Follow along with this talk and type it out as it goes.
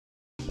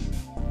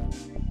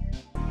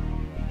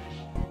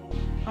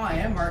Hi,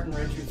 I'm Martin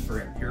Richards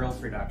for Imperial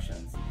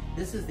Productions.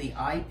 This is the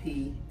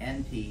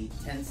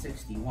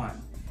IPNP1061.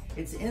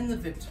 It's in the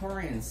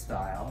Victorian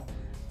style,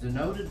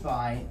 denoted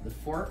by the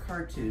 4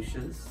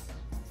 cartouches,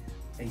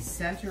 a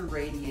center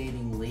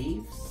radiating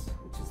leaves,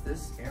 which is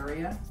this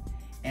area,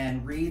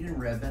 and reed and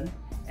ribbon,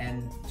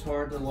 and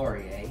tour de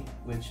laurier,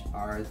 which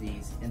are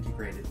these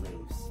integrated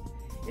leaves.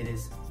 It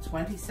is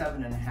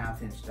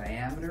 27.5-inch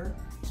diameter,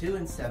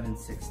 2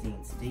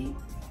 7/16 deep,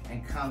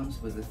 and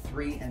comes with a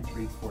 3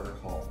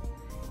 3/4 hole.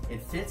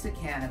 It fits a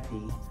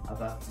canopy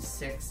of up to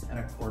 6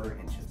 1/4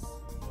 inches.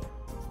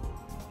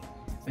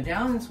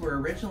 Medallions were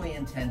originally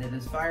intended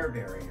as fire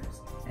barriers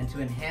and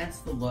to enhance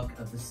the look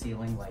of the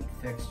ceiling light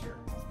fixture.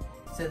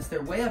 Since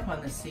they're way up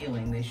on the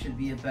ceiling, they should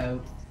be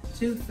about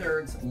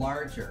 2/3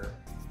 larger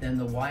than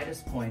the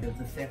widest point of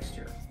the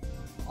fixture.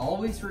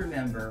 Always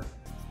remember,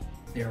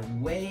 they're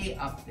way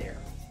up there,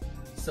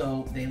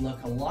 so they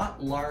look a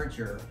lot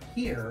larger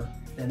here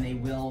than they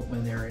will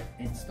when they're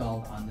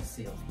installed on the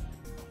ceiling.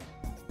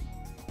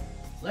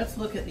 Let's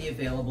look at the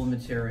available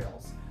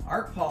materials.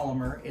 Arc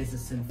polymer is a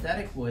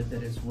synthetic wood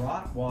that is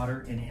rot,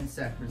 water, and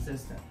insect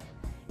resistant.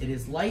 It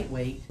is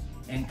lightweight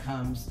and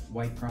comes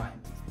white prime.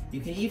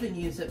 You can even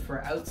use it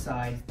for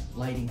outside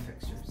lighting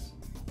fixtures.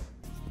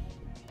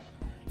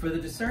 For the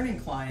discerning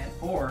client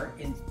or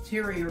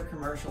interior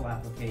commercial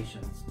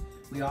applications,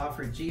 we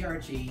offer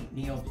GRG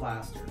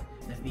Neoplaster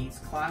that meets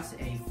Class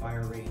A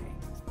fire rating.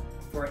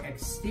 For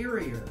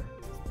exterior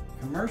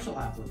commercial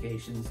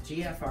applications,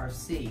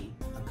 GFRC,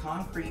 a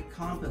concrete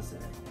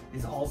composite,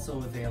 is also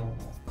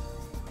available.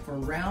 For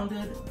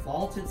rounded,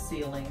 vaulted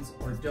ceilings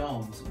or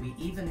domes, we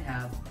even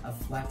have a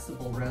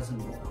flexible resin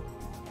board.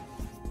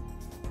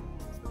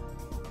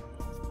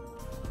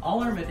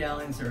 All our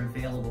medallions are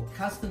available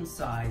custom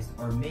sized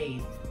or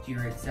made to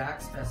your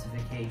exact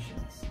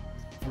specifications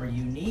for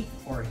unique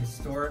or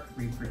historic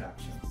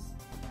reproductions.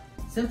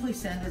 Simply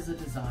send us a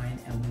design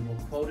and we will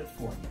quote it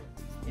for you.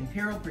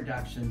 Imperial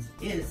Productions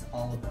is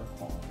all about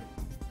quality.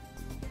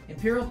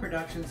 Imperial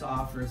Productions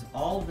offers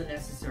all of the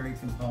necessary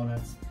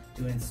components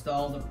to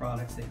install the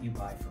products that you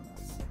buy from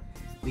us.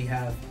 We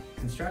have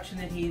construction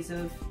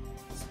adhesive,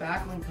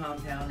 spackling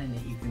compound, and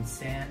that you can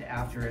sand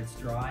after it's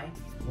dry.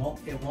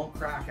 It won't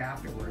crack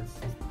afterwards.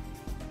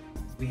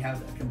 We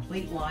have a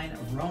complete line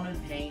of Ronin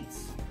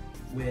paints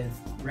with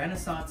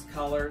Renaissance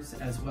colors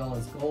as well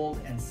as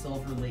gold and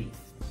silver leaf.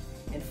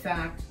 In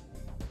fact,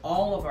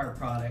 all of our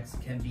products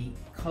can be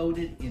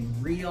coated in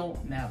real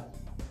metal,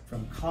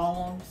 from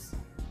columns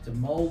to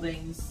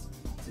moldings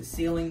to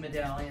ceiling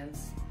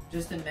medallions.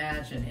 Just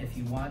imagine if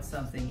you want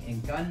something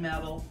in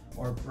gunmetal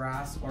or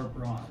brass or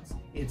bronze.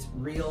 It's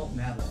real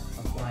metal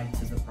applied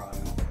to the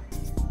product.